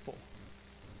not people.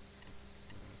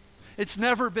 It's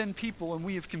never been people, and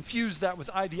we have confused that with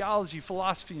ideology,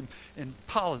 philosophy, and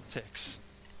politics.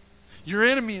 Your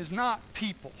enemy is not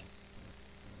people.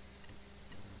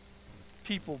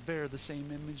 People bear the same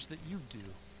image that you do.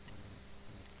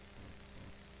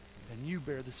 And you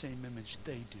bear the same image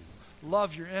they do.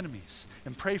 Love your enemies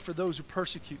and pray for those who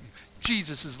persecute you.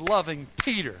 Jesus is loving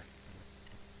Peter,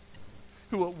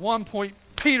 who at one point,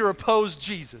 Peter opposed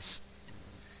Jesus.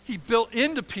 He built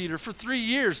into Peter for 3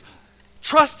 years,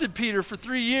 trusted Peter for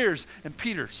 3 years, and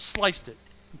Peter sliced it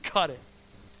and cut it.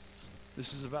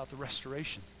 This is about the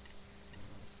restoration,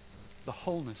 the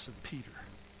wholeness of Peter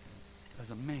as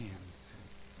a man,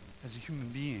 as a human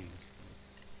being.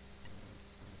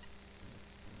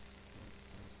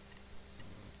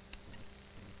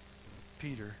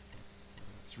 Peter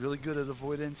is really good at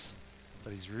avoidance,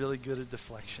 but he's really good at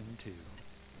deflection too.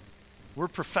 We're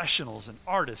professionals and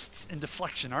artists in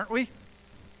deflection, aren't we?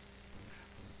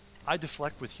 I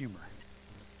deflect with humor.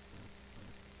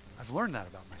 I've learned that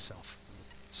about myself.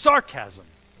 Sarcasm.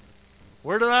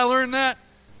 Where did I learn that?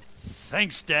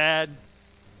 Thanks, Dad.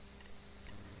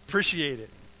 Appreciate it.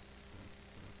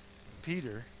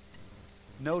 Peter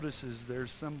notices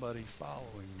there's somebody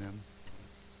following them.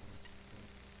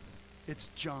 It's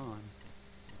John,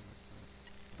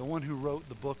 the one who wrote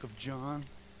the book of John.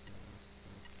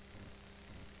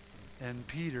 And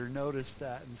Peter noticed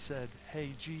that and said, hey,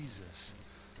 Jesus,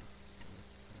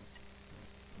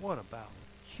 what about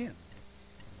him?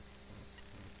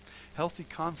 Healthy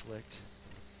conflict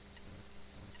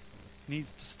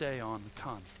needs to stay on the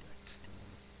conflict.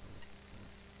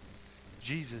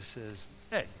 Jesus says,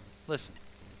 hey, listen,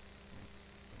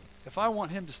 if I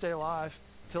want him to stay alive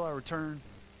until I return,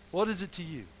 what is it to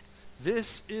you?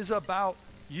 This is about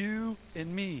you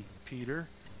and me, Peter.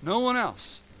 No one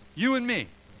else. You and me.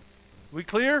 We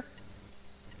clear?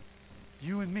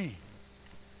 You and me.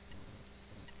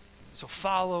 So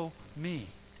follow me.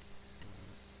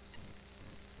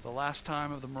 The last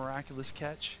time of the miraculous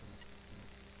catch,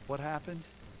 what happened?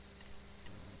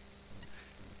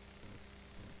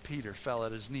 Peter fell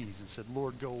at his knees and said,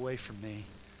 Lord, go away from me,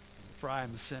 for I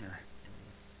am a sinner.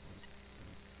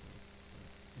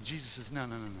 And Jesus says, no.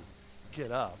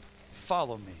 Get up.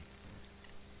 Follow me.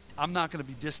 I'm not going to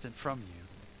be distant from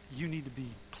you. You need to be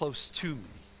close to me.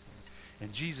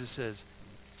 And Jesus says,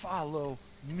 follow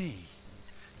me.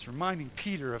 It's reminding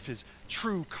Peter of his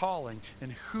true calling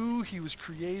and who he was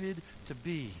created to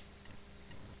be.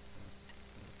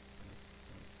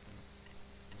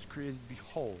 He was created to be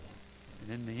whole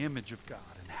and in the image of God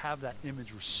and have that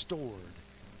image restored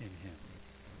in him.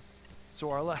 So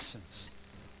our lessons.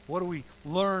 What do we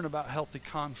learn about healthy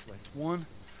conflict? 1,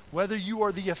 whether you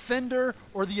are the offender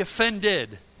or the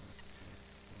offended,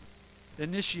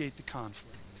 Initiate the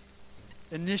conflict.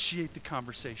 Initiate the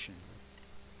conversation.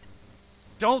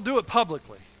 Don't do it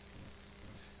publicly.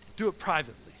 Do it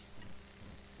privately.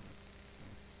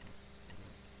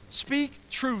 Speak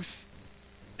truth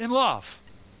in love.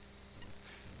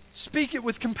 Speak it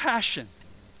with compassion.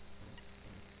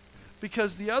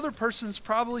 Because the other person's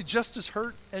probably just as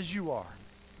hurt as you are.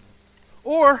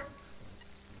 Or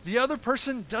the other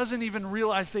person doesn't even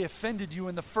realize they offended you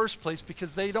in the first place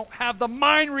because they don't have the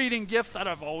mind-reading gift that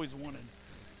I've always wanted.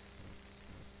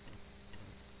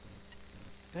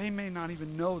 They may not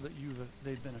even know that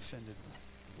they've been offended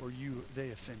or they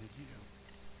offended you.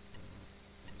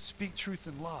 Speak truth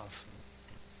in love.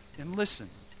 And listen.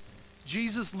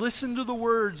 Jesus listened to the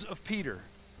words of Peter.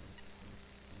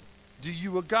 Do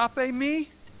you agape me?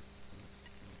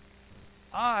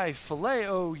 I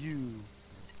phileo you.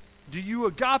 Do you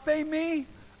agape me?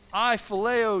 I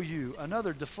phileo you.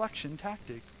 Another deflection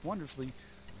tactic wonderfully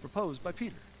proposed by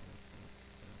Peter.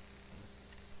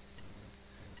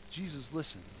 Jesus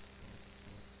listened.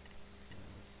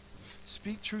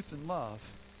 Speak truth in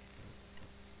love.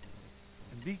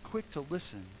 And be quick to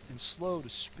listen and slow to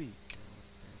speak.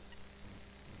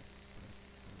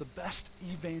 The best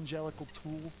evangelical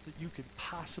tool that you could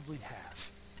possibly have.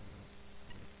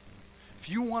 If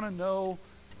you want to know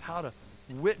how to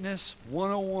witness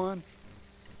 101,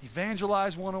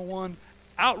 evangelize 101,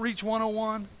 outreach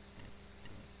 101,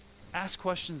 ask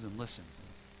questions and listen.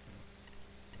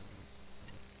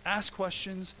 Ask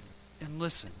questions and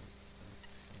listen.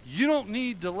 You don't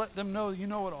need to let them know you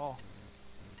know it all.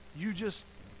 You just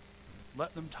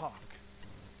let them talk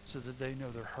so that they know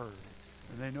they're heard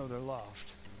and they know they're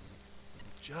loved.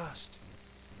 Just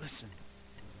listen.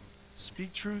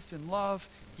 Speak truth in love,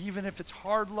 even if it's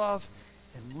hard love,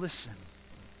 and listen.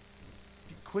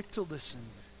 Be quick to listen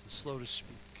and slow to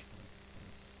speak.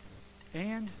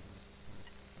 And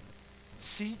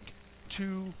seek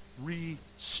to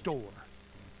restore.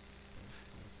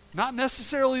 Not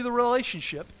necessarily the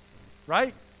relationship,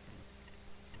 right?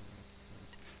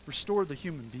 Restore the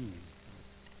human being.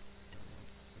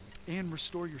 And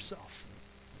restore yourself.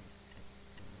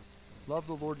 Love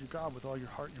the Lord your God with all your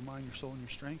heart, your mind, your soul, and your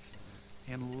strength.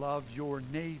 And love your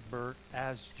neighbor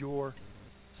as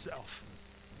yourself.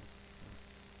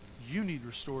 You need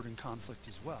restored in conflict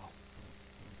as well.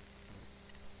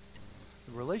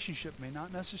 The relationship may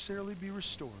not necessarily be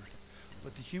restored,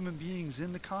 but the human beings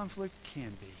in the conflict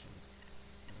can be.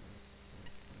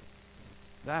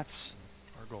 That's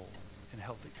our goal in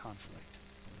healthy conflict.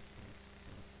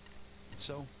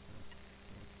 So,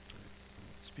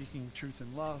 speaking truth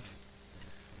in love,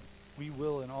 we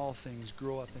will in all things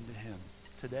grow up into Him.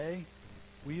 Today,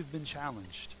 we have been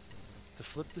challenged to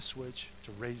flip the switch,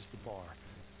 to raise the bar,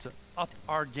 to up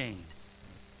our game,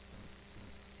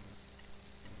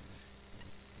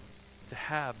 to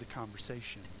have the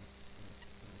conversation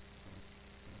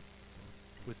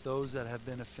with those that have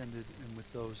been offended and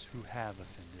with those who have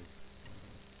offended.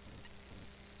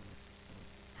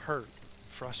 Hurt,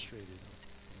 frustrated,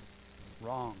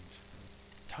 wronged,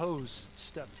 toes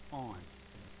stepped on.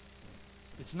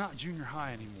 It's not junior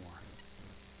high anymore.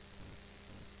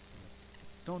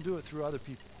 Don't do it through other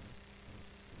people.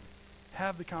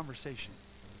 Have the conversation.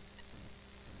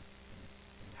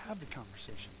 Have the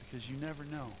conversation because you never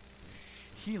know.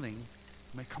 Healing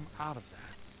may come out of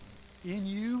that. In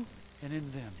you and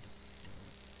in them.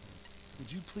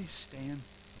 Would you please stand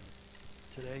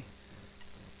today?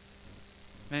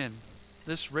 Man,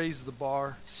 this Raise the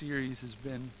Bar series has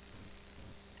been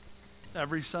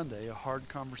every Sunday a hard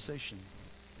conversation.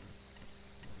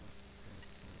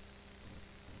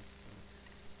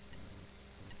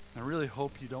 I really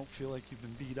hope you don't feel like you've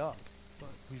been beat up, but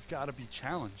we've got to be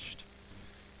challenged.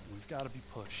 We've got to be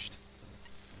pushed.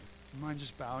 Do you mind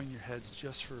just bowing your heads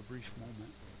just for a brief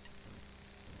moment?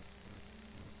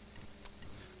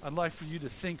 I'd like for you to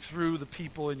think through the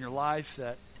people in your life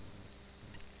that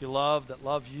you love, that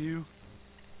love you.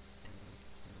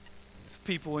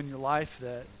 People in your life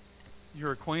that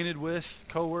you're acquainted with,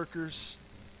 coworkers,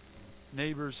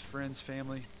 neighbors, friends,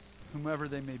 family, whomever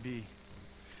they may be.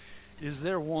 Is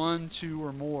there one, two,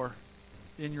 or more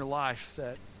in your life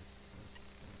that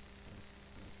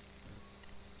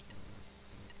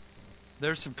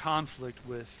there's some conflict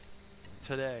with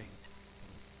today?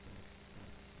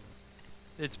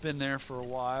 It's been there for a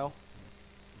while.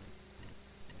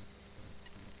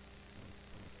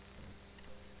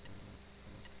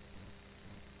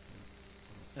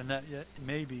 And that yet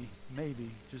maybe,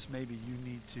 just maybe you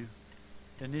need to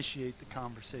initiate the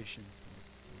conversation.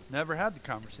 Never had the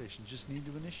conversation, just need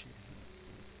to initiate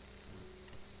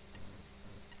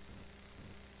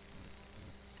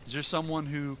it. Is there someone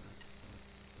who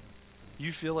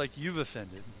you feel like you've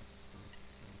offended,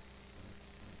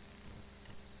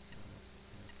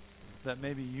 that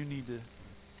maybe you need to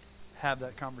have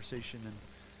that conversation and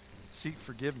seek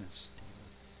forgiveness.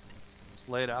 Just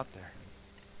lay it out there.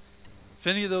 If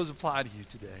any of those apply to you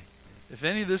today, if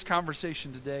any of this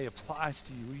conversation today applies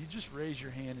to you, will you just raise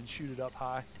your hand and shoot it up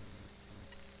high?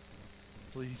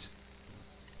 Please.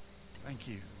 Thank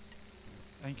you.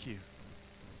 Thank you.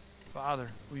 Father,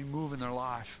 will you move in their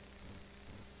life?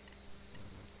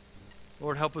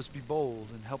 Lord, help us be bold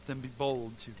and help them be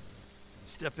bold to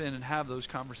step in and have those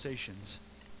conversations.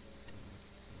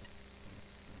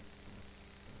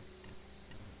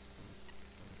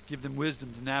 Give them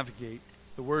wisdom to navigate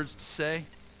the words to say,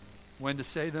 when to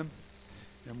say them,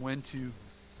 and when to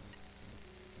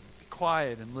be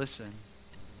quiet and listen.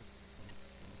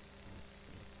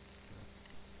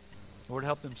 Lord,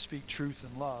 help them speak truth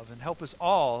and love, and help us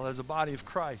all as a body of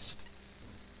Christ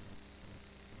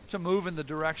to move in the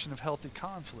direction of healthy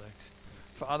conflict.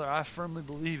 Father, I firmly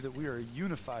believe that we are a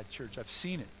unified church. I've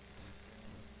seen it.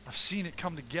 I've seen it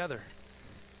come together.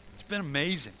 It's been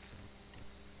amazing.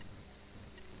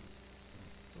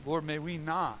 Lord, may we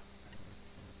not,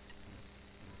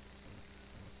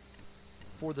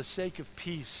 for the sake of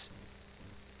peace,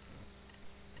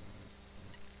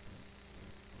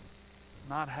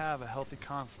 not have a healthy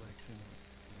conflict and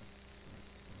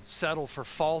settle for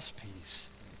false peace.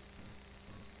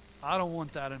 I don't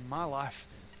want that in my life.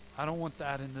 I don't want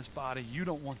that in this body. You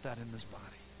don't want that in this body.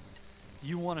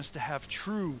 You want us to have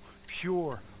true,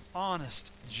 pure, honest,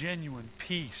 genuine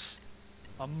peace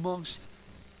amongst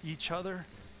each other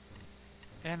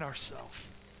and ourselves.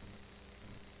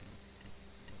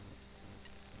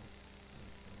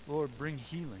 Lord, bring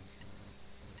healing.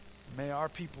 May our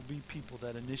people be people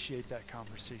that initiate that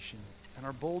conversation and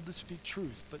are bold to speak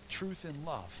truth, but truth in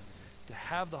love, to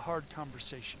have the hard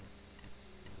conversation.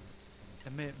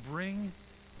 And may it bring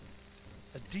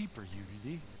a deeper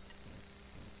unity,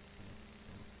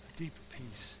 a deeper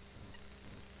peace,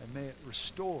 and may it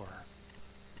restore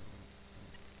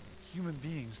human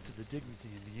beings to the dignity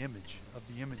and the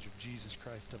image of Jesus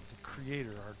Christ, of the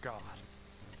Creator, our God,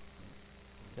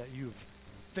 that you've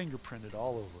fingerprinted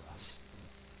all over us.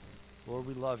 Lord,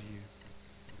 we love you.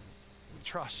 We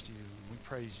trust you and we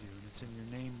praise you. And it's in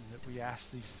your name that we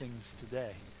ask these things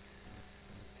today.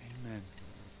 Amen.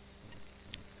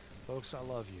 Folks, I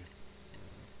love you.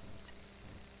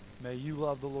 May you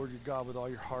love the Lord your God with all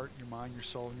your heart, your mind, your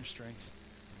soul, and your strength.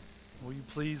 Will you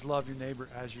please love your neighbor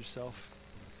as yourself?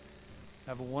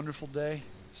 Have a wonderful day.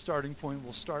 Starting point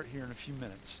will start here in a few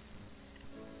minutes.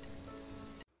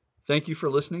 Thank you for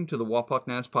listening to the Wapak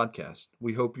Naz podcast.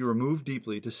 We hope you are moved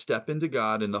deeply to step into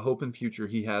God and the hope and future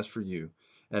He has for you,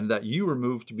 and that you are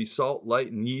moved to be salt,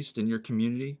 light, and yeast in your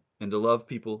community and to love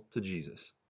people to Jesus.